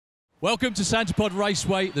Welcome to Santapod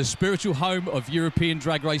Raceway, the spiritual home of European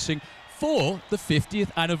drag racing for the 50th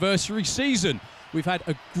anniversary season. We've had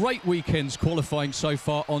a great weekend's qualifying so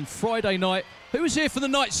far on Friday night. Who was here for the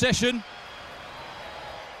night session?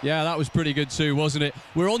 Yeah, that was pretty good too, wasn't it?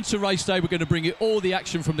 We're on to race day. We're going to bring you all the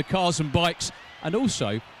action from the cars and bikes. And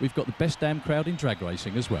also, we've got the best damn crowd in drag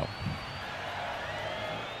racing as well.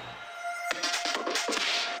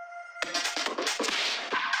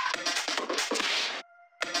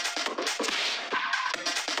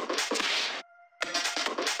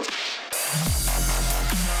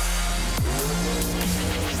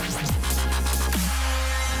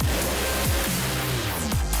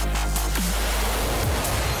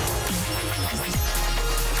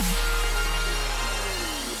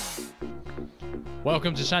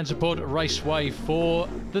 Welcome to Santapod Raceway for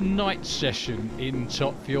the night session in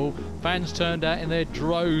Top Fuel. Fans turned out in their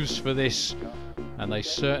droves for this, and they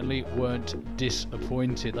certainly weren't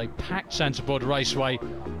disappointed. They packed Santapod Raceway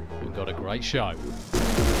and got a great show.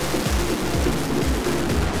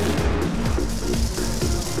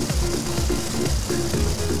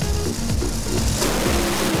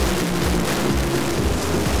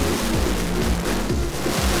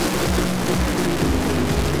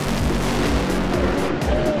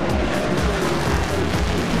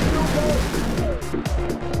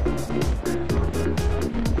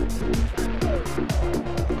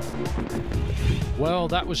 Well,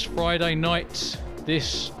 that was Friday night.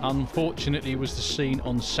 This, unfortunately, was the scene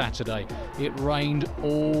on Saturday. It rained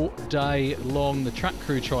all day long. The track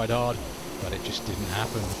crew tried hard, but it just didn't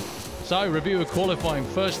happen. So, review of qualifying.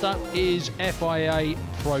 First up is FIA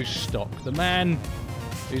Pro Stock. The man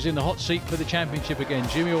who's in the hot seat for the championship again,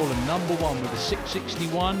 Jimmy Orland, #1 with a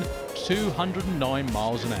 661, 209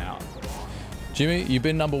 miles an hour. Jimmy, you've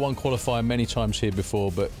been #1 qualifier many times here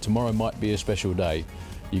before, but tomorrow might be a special day.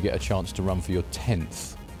 You get a chance to run for your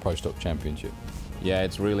 10th Pro Stock Championship. Yeah,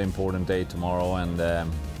 it's a really important day tomorrow, and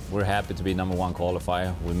we're happy to be #1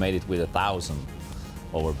 qualifier. We made it with 1,000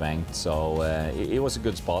 over banked, so it was a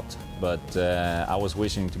good spot. But I was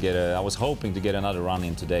hoping to get another run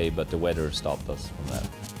in today, but the weather stopped us from that.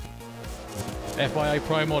 FIA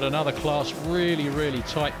Pro Mod, another class really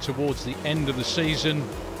tight towards the end of the season.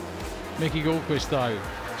 Mickey Gallquist, though,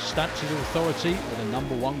 stamps his authority with a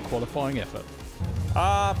 #1 qualifying effort.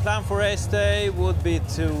 Plan for race day would be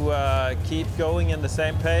to keep going in the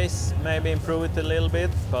same pace, maybe improve it a little bit,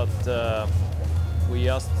 but we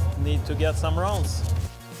just need to get some rounds.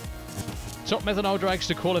 Top Methanol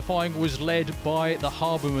Dragster qualifying was led by the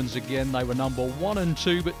Harbourmans again. They were #1 and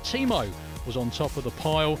 2, but Timo was on top of the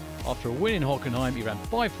pile. After a win in Hockenheim, he ran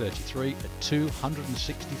 5:33 at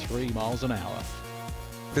 263 miles an hour.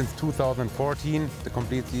 Since 2014, the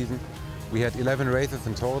complete season, we had 11 races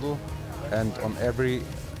in total. And on every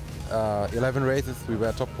 11 races, we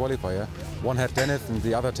were top qualifier. One had Dennis and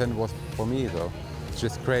the other 10 was for me, so it's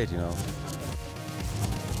just great, you know.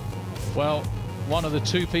 Well, one of the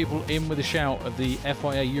two people in with a shout of the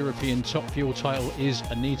FIA European Top Fuel title is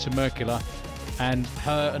Anita Merkula, and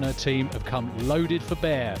her and her team have come loaded for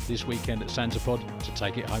bear this weekend at Santapod to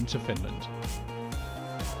take it home to Finland.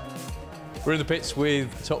 We're in the pits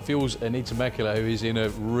with Top Fuel's Anita Merkula, who is in a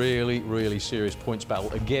really serious points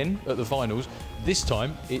battle again at the finals. This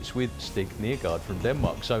time it's with Stig Neergaard from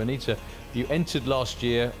Denmark. So Anita, you entered last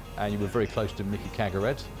year and you were very close to Mickey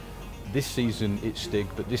Kagared. This season it's Stig,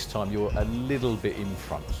 but this time you're a little bit in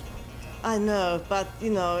front. I know, but you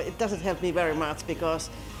know, it doesn't help me very much because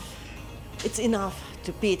it's enough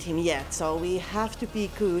to beat him yet. So we have to be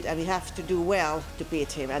good and we have to do well to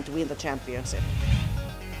beat him and to win the championship.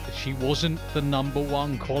 She wasn't the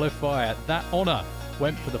 #1 qualifier. That honour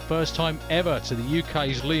went for the first time ever to the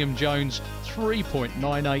UK's Liam Jones,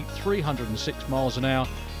 3.98, 306 miles an hour.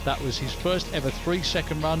 That was his first ever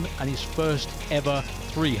 3-second run and his first ever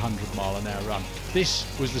 300-mile-an-hour run. This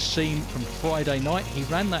was the scene from Friday night. He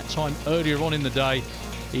ran that time earlier on in the day.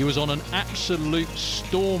 He was on an absolute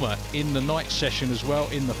stormer in the night session as well,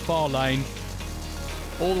 in the far lane,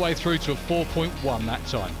 all the way through to a 4.1 that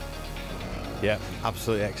time. Yeah,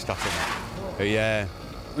 absolutely ecstatic. We're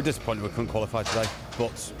disappointed we couldn't qualify today,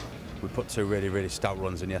 but we put two really stout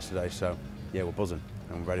runs in yesterday, so yeah, we're buzzing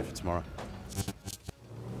and we're ready for tomorrow.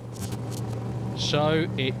 So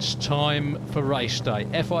it's time for race day.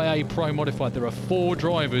 FIA Pro Modified, there are 4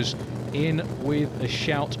 drivers in with a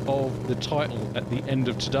shout of the title at the end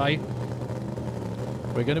of today.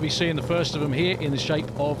 We're going to be seeing the first of them here in the shape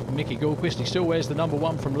of Mickey Gallquist. He still wears the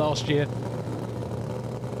 #1 from last year.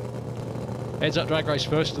 Heads Up Drag Race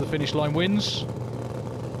first to the finish line wins.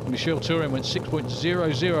 Michel Tourin went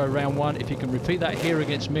 6.00 round 1. If he can repeat that here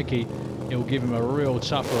against Mickey, it will give him a real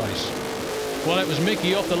tough race. Well, it was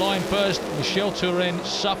Mickey off the line first. Michel Turenne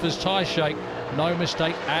suffers tyre shake. No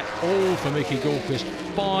mistake at all for Mickey Gallquist.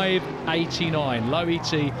 5.89, low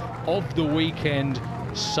ET of the weekend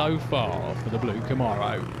so far for the blue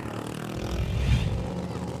Camaro.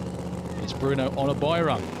 It's Bruno on a bye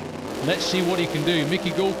run. Let's see what he can do.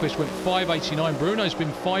 Mickey Gallquist went 5.89. Bruno's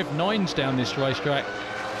been 5.9s down this racetrack.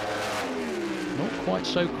 Not quite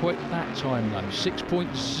so quick that time though.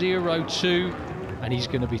 6.02, and he's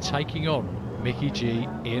going to be taking on Mickey G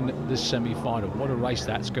in the semi-final. What a race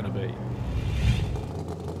that's going to be.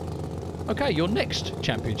 Okay, your next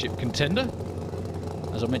championship contender.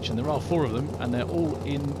 As I mentioned, there are 4 of them, and they're all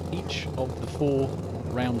in each of the 4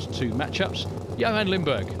 round 2 matchups. Johan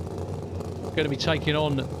Lindberg going to be taking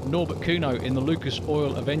on Norbert Kuno in the Lucas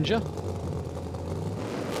Oil Avenger.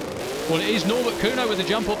 Well, it is Norbert Kuno with the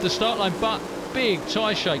jump off the start line, but big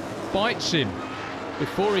tyre shake bites him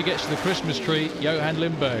before he gets to the Christmas tree. Johan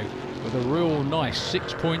Lindberg with a real nice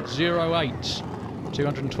 6.08,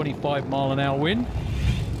 225-mile-an-hour win.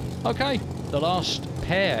 Okay, the last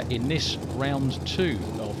pair in this round 2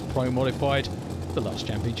 of Pro Modified, the last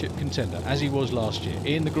championship contender, as he was last year,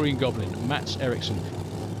 in the Green Goblin, Mats Eriksson.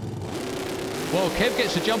 Well, Kev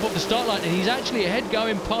gets a jump off the start line, and he's actually ahead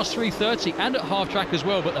going past 3:30 and at half track as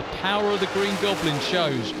well, but the power of the Green Goblin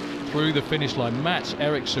shows through the finish line. Mats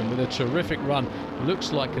Eriksson with a terrific run.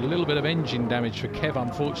 Looks like a little bit of engine damage for Kev,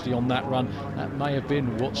 unfortunately, on that run. That may have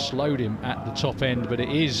been what slowed him at the top end, but it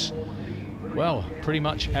is, well, pretty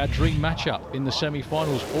much our dream matchup in the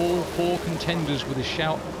semi-finals. All 4 contenders with a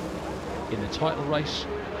shout in the title race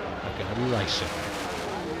are going to be racing.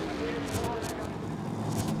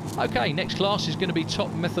 Okay, next class is going to be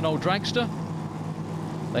Top Methanol Dragster.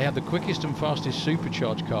 They have the quickest and fastest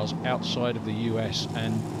supercharged cars outside of the US,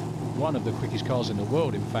 and one of the quickest cars in the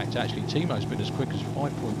world. In fact, actually, Timo's been as quick as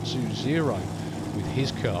 5.20 with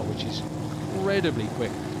his car, which is incredibly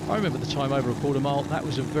quick. I remember the time over a quarter mile. That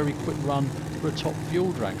was a very quick run for a top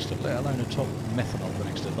fuel dragster, let alone a top methanol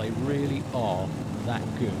dragster. They really are that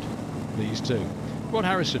good, these two. Rod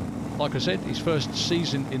Harrison, like I said, his first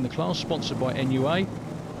season in the class, sponsored by NUA.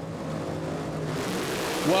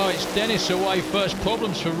 Well, it's Dennis away first.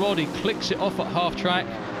 Problems for Rod. He clicks it off at half track.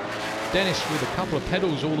 Dennis, with a couple of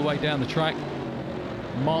pedals all the way down the track,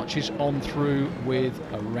 marches on through with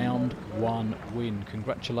a round 1 win.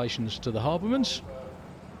 Congratulations to the Harbourmans.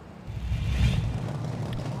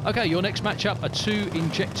 Okay, your next matchup are 2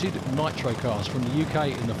 injected nitro cars from the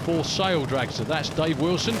UK in the 4-sail dragster. That's Dave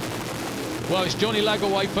Wilson. Well, it's Johnny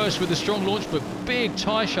Lagaway first with a strong launch, but big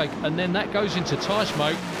tyre shake, and then that goes into tyre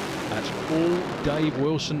smoke. That's all Dave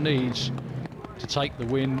Wilson needs to take the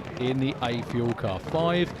win in the A fuel car.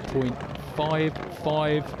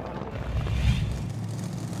 5.55.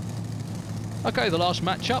 Okay, the last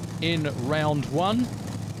matchup in round 1.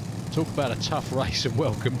 Talk about a tough race, and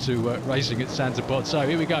welcome to racing at Santa Pod. So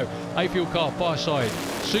here we go. A fuel car, far side.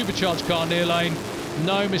 Supercharged car near lane.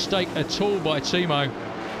 No mistake at all by Timo.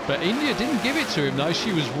 But India didn't give it to him though.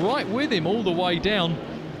 She was right with him all the way down.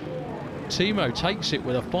 Timo takes it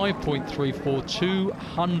with a 5.34,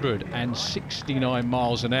 269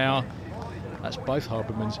 miles an hour. That's both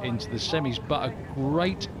Harbourmans into the semis, but a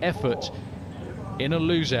great effort in a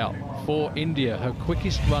lose-out for India. Her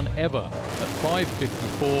quickest run ever at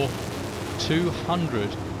 5.54,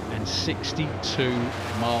 262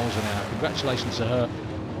 miles an hour. Congratulations to her.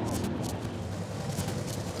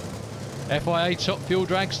 FIA Top Fuel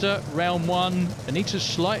Dragster, round 1. Anita's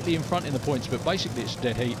slightly in front in the points, but basically it's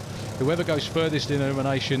dead heat. Whoever goes furthest in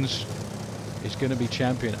eliminations is going to be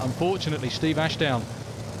champion. Unfortunately, Steve Ashdown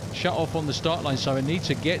shut off on the start line, so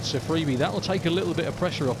Anita gets a freebie. That will take a little bit of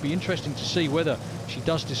pressure off. Be interesting to see whether she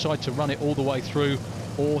does decide to run it all the way through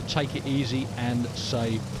or take it easy and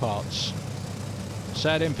save parts.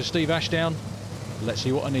 Sad end for Steve Ashdown. Let's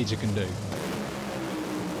see what Anita can do.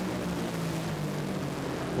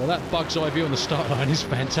 Well, that bug's eye view on the start line is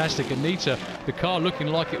fantastic. Anita, the car looking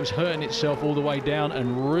like it was hurting itself all the way down,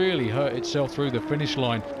 and really hurt itself through the finish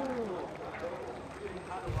line.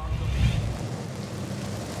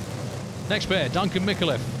 Next pair, Duncan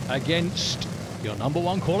Micallef against your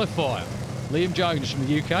 #1 qualifier, Liam Jones from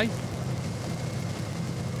the UK.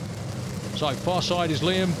 So far side is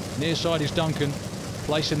Liam, near side is Duncan.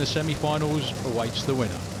 Place in the semi-finals awaits the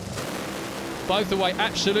winner. Both the way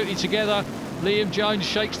absolutely together. Liam Jones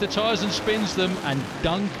shakes the tyres and spins them, and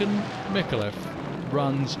Duncan Micallef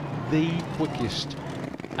runs the quickest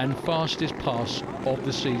and fastest pass of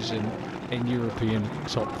the season in European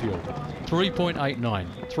Top Fuel. 3.89,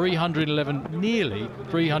 311, nearly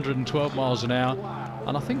 312 miles an hour.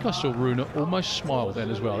 And I think I saw Runa almost smile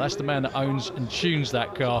then as well. That's the man that owns and tunes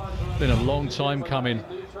that car. Been a long time coming.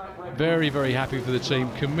 Very, very happy for the team.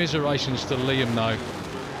 Commiserations to Liam, though.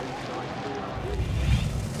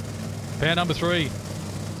 Pair number 3.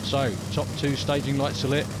 So, top 2 staging lights are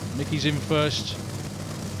lit. Mickey's in first,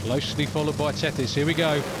 closely followed by Tethys. Here we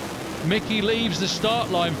go. Mickey leaves the start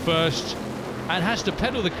line first and has to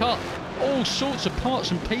pedal the car. All sorts of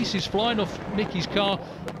parts and pieces flying off Mickey's car.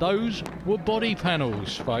 Those were body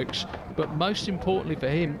panels, folks. But most importantly for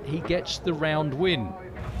him, he gets the round win.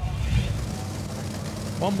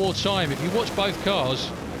 One more time, if you watch both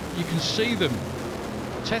cars, you can see them.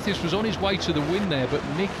 Tethys was on his way to the win there, but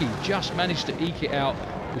Mickey just managed to eke it out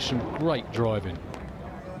with some great driving.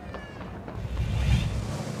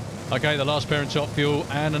 Okay, the last pair in Top Fuel,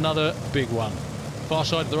 and another big one. Far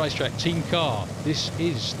side of the racetrack, Team Car. This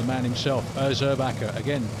is the man himself, Urs Urbacher,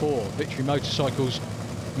 again for Victory Motorcycles,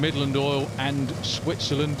 Midland Oil and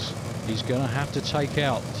Switzerland. He's going to have to take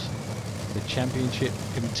out the championship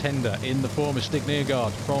contender in the form of Stig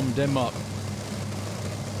Neergaard from Denmark.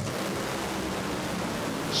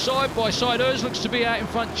 Side by side, Urs looks to be out in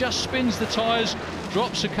front, just spins the tyres,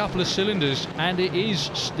 drops a couple of cylinders, and it is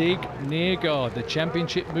Stig Neergaard. The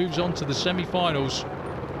championship moves on to the semi-finals.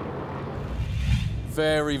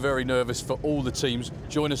 Very, very nervous for all the teams.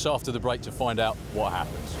 Join us after the break to find out what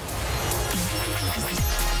happens.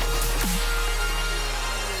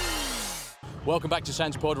 Welcome back to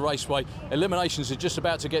Sandspod Raceway. Eliminations are just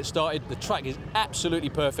about to get started. The track is absolutely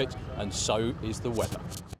perfect, and so is the weather.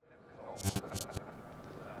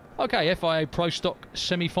 Okay, FIA Pro Stock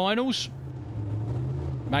semi-finals.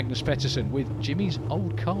 Magnus Pettersson with Jimmy's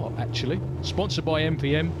old car, actually. Sponsored by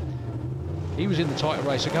MPM. He was in the title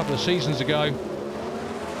race a couple of seasons ago.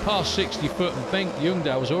 Past 60 foot, and Bengt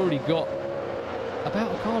Ljungdahl's already got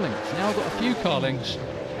about a car length. Now got a few car lengths,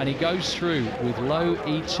 and he goes through with low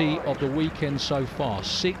ET of the weekend so far,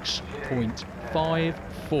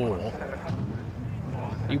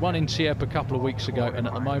 6.54. He won in Tiepp a couple of weeks ago, and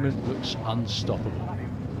at the moment looks unstoppable.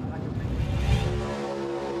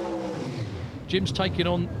 Jim's taking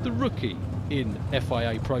on the rookie in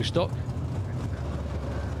FIA Pro Stock.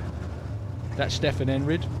 That's Stefan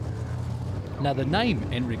Enrid. Now, the name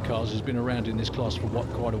Enrid Cars has been around in this class for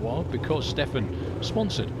quite a while, because Stefan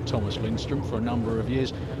sponsored Thomas Lindstrom for a number of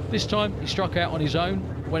years. This time he struck out on his own,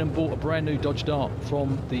 went and bought a brand new Dodge Dart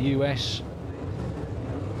from the US.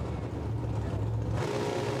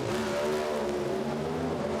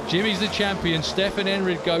 Jimmy's the champion. Stefan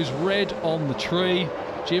Enrid goes red on the tree.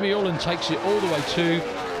 Jimmy Olin takes it all the way to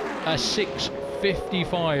a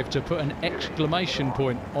 6.55 to put an exclamation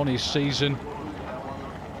point on his season.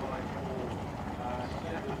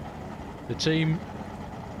 The team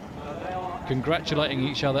congratulating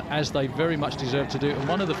each other, as they very much deserve to do. And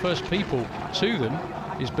one of the first people to them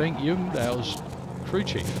is Bengt Ljungdahl's crew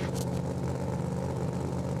chief.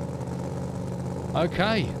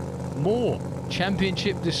 Okay, more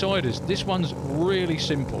championship deciders. This one's really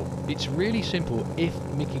simple. It's really simple if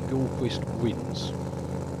Mickey Gallquist wins.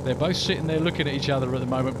 They're both sitting there looking at each other at the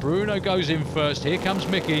moment. Bruno goes in first. Here comes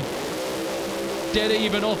Mickey. Dead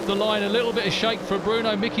even off the line. A little bit of shake for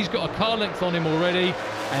Bruno. Mickey's got a car length on him already,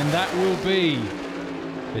 and that will be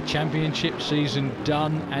the championship season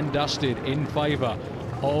done and dusted in favour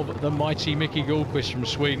of the mighty Mickey Gallquist from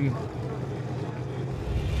Sweden.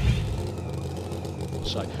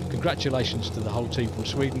 So congratulations to the whole team from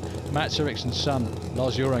Sweden. Mats Eriksson's son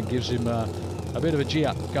Lars Göran gives him a bit of a G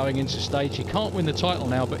up going into stage. He can't win the title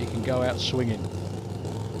now, but he can go out swinging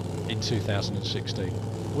in 2016.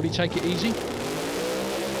 Will he take it easy? I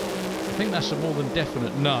think that's a more than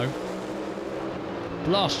definite no.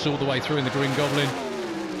 Blasts all the way through in the Green Goblin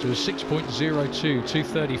to a 6.02,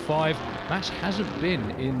 235. Mats hasn't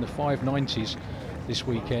been in the 590s this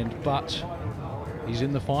weekend, but he's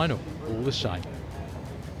in the final all the same.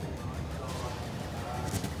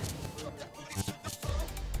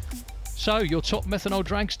 So your top Methanol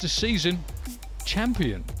Dragsters season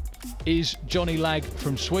champion is Johnny Lag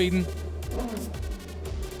from Sweden.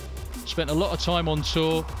 Spent a lot of time on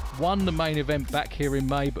tour, won the main event back here in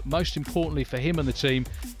May, but most importantly for him and the team,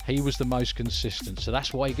 he was the most consistent. So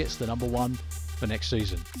that's why he gets the #1 for next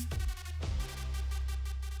season.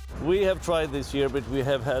 We have tried this year, but we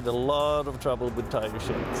have had a lot of trouble with tire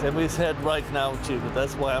shakes. And we said right now too,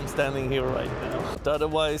 that's why I'm standing here right now. But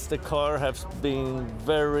otherwise, the car has been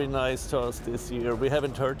very nice to us this year. We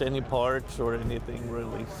haven't hurt any parts or anything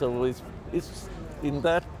really. So it's in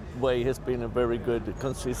that way has been a very good,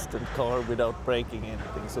 consistent car without breaking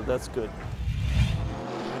anything. So that's good.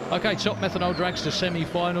 Okay, top Methanol Dragster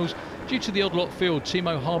semi-finals. Due to the odd lot field,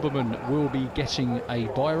 Timo Habermann will be getting a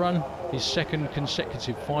bye run, his second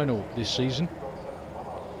consecutive final this season.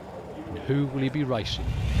 And who will he be racing?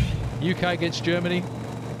 UK against Germany.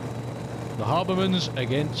 The Harbormans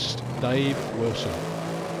against Dave Wilson.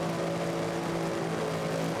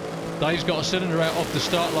 Dave's got a cylinder out off the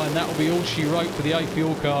start line. That will be all she wrote for the A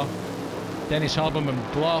Fuel car. Dennis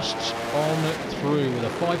Harborman blasts on through with a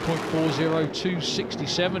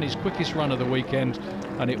 5.40267, his quickest run of the weekend,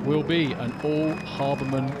 and it will be an all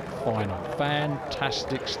Harborman final.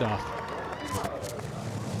 Fantastic stuff.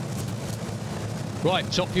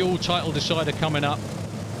 Right, Top Fuel title decider coming up.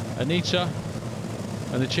 Anita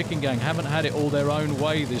and the Chicken Gang haven't had it all their own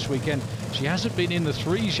way this weekend. She hasn't been in the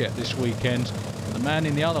threes yet this weekend. The man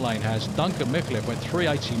in the other lane has. Duncan Micallef went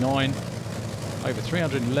 389, over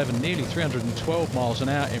 311, nearly 312 miles an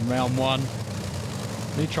hour in round one.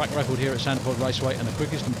 New track record here at Sandford Raceway and the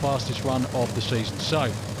quickest and fastest run of the season.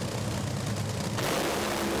 So,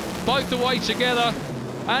 both away together,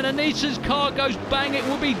 and Anita's car goes bang. It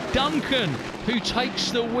will be Duncan who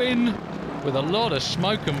takes the win with a lot of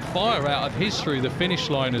smoke and fire out of his through the finish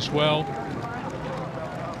line as well.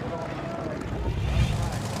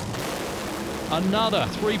 Another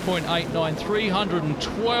 3.89,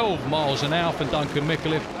 312 miles an hour for Duncan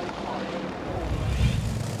Micallef.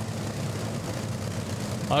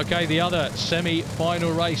 Okay, the other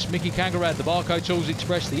semi-final race, Mickey Kangarad, the Barco Tools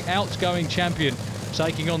Express, the outgoing champion,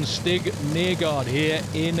 taking on Stig Neergaard here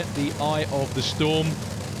in the eye of the storm.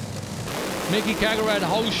 Mickey Kangarad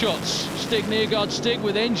whole shots, Stig Neergaard, Stig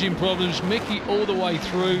with engine problems, Mickey all the way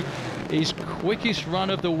through. His quickest run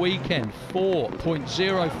of the weekend,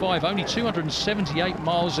 4.05, only 278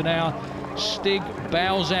 miles an hour. Stig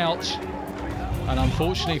bows out, and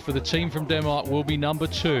unfortunately for the team from Denmark will be number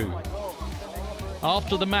 2.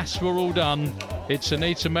 After the maths were all done, it's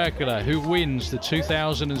Anita Merkele who wins the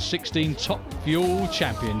 2016 Top Fuel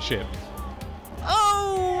Championship.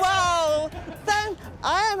 Oh, wow!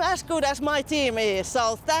 I am as good as my team is,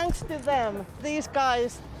 so thanks to them. These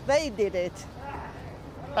guys, they did it.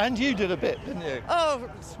 And you did a bit, didn't you? Oh,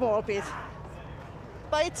 small bit.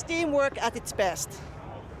 But it's teamwork at its best.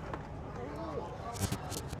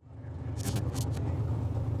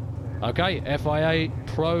 Okay, FIA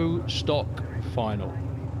Pro Stock Final.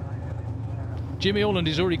 Jimmy Orland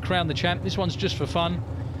is already crowned the champ. This one's just for fun,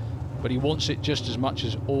 but he wants it just as much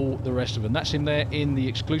as all the rest of them. That's him there in the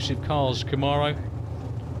exclusive cars Camaro.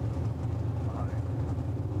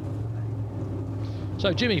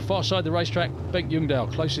 So Jimmy, far side the racetrack, Bengt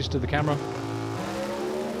Ljungdahl closest to the camera.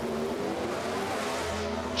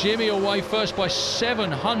 Jimmy away first by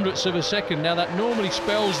 0.07 of a second. Now that normally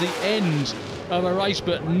spells the end of a race,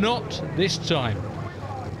 but not this time.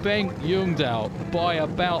 Bengt Ljungdahl by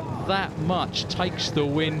about that much takes the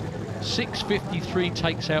win. 6.53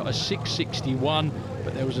 takes out a 6.61,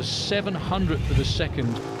 but there was a 0.07 of a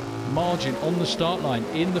second margin on the start line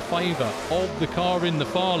in the favour of the car in the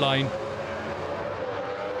far lane.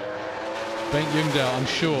 Bengt Ljungdahl, I'm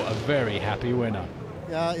sure, a very happy winner.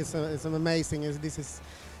 Yeah, it's amazing. This is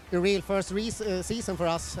the real first season for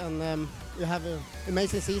us, and you have an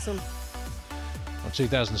amazing season. Well,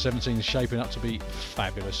 2017 is shaping up to be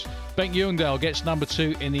fabulous. Bengt Ljungdahl gets number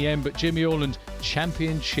 2 in the end, but Jimmy Orland,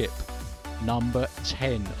 championship number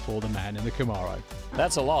 10 for the man in the Camaro.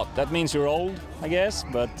 That's a lot. That means you're old, I guess,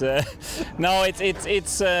 but no,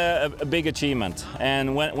 it's a big achievement.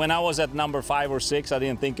 And when I was at number 5 or 6, I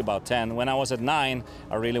didn't think about 10. When I was at 9,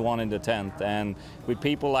 I really wanted the 10th. And with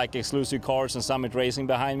people like Exclusive Cars and Summit Racing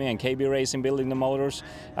behind me and KB Racing building the motors,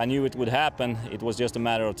 I knew it would happen. It was just a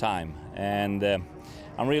matter of time. And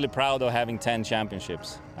I'm really proud of having 10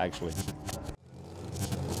 championships, actually.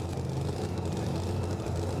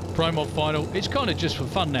 Pro Mod final. It's kind of just for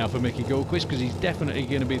fun now for Mickey Gallquist because he's definitely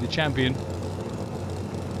going to be the champion.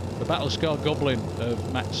 The battle-scarred Goblin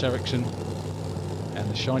of Matt Seriksen and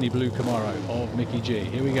the shiny blue Camaro of Mickey G.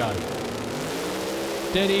 Here we go.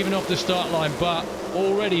 Dead even off the start line, but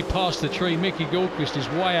already past the tree. Mickey Gallquist is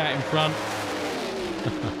way out in front.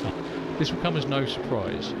 This will come as no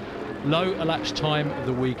surprise. Low elapsed time of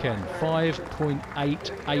the weekend,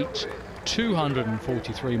 5.88,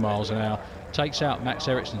 243 miles an hour. Takes out Max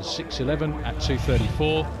Eriksson's 6.11 at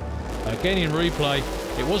 2.34. Again in replay,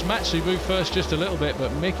 it was Mats who moved first just a little bit,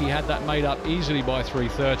 but Mickey had that made up easily by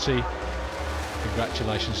 3.30.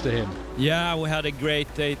 Congratulations to him. Yeah, we had a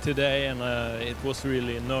great day today, and it was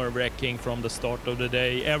really nerve-wracking from the start of the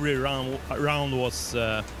day. Every round was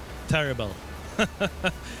terrible.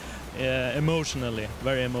 Emotionally,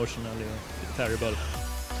 very emotionally terrible.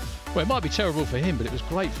 Well, it might be terrible for him, but it was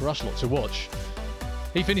great for us lot to watch.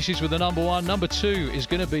 He finishes with the number 1. Number 2 is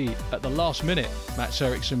going to be, at the last minute, Mats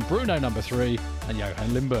Eriksson, Bruno number 3, and Johan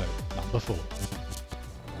Lindberg number 4.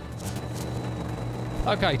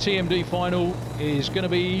 Okay, TMD final is going to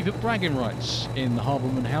be the bragging rights in the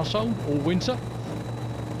Harborman household all winter.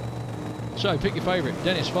 So pick your favourite.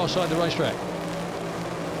 Dennis, far side of the racetrack.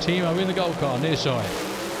 Timo in the gold car, near side.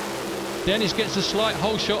 Dennis gets a slight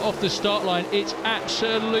hole shot off the start line. It's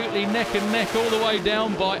absolutely neck and neck all the way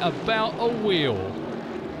down by about a wheel.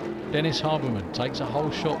 Dennis Harberman takes a whole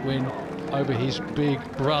shot win over his big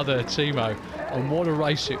brother Timo, and what a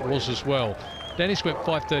race it was as well. Dennis went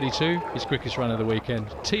 5:32, his quickest run of the weekend.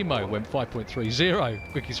 Timo went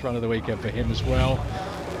 5.30, quickest run of the weekend for him as well.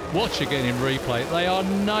 Watch again in replay. They are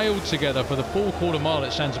nailed together for the full quarter mile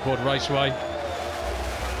at Santapod Raceway.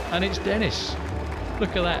 And it's Dennis.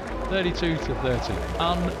 Look at that, 32 to 30.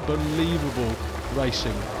 Unbelievable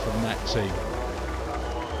racing from that team.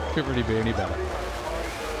 Couldn't really be any better.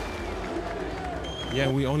 Yeah,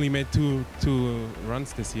 we only made two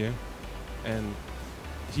runs this year, and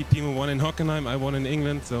Timo won in Hockenheim, I won in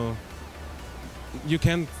England, so you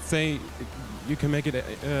can't say you can make it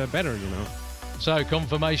better, you know. So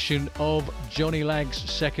confirmation of Johnny Lagg's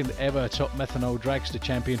second ever top Methanol Dragster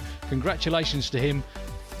champion. Congratulations to him.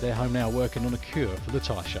 They're home now working on a cure for the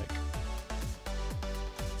tyre shake.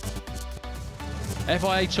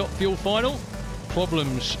 FIA Top Fuel final.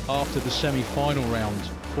 Problems after the semi-final round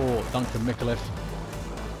for Duncan Micallef.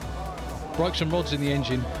 Broke some rods in the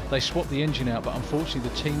engine. They swapped the engine out, but unfortunately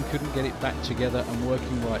the team couldn't get it back together and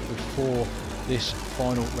working right before this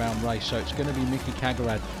final round race. So it's going to be Mickey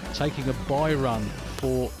Kagarad taking a bye run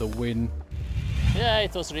for the win. Yeah,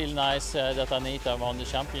 it was really nice that Anita won the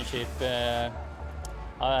championship. Yeah,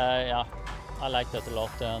 I like that a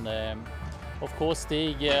lot. And of course,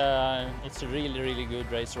 Stig, it's a really good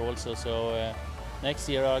racer also. So next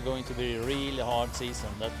year are going to be a really hard season,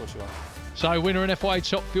 that's for sure. So winner in FIA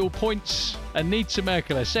Top Fuel points, Anita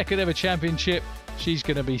Merkeler, second ever championship. She's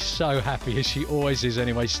going to be so happy, as she always is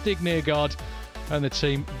anyway. Stig Neergaard and the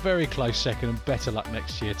team very close second, and better luck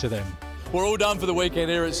next year to them. We're all done for the weekend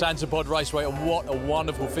here at Santapod Raceway, and what a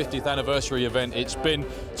wonderful 50th anniversary event it's been.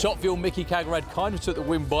 Top Fuel Mickey Kagarad kind of took the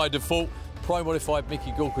win by default. Pro Modified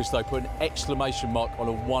Mickey Gilchrist, though, put an exclamation mark on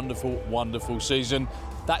a wonderful season.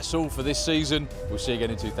 That's all for this season. We'll see you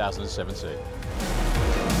again in 2017.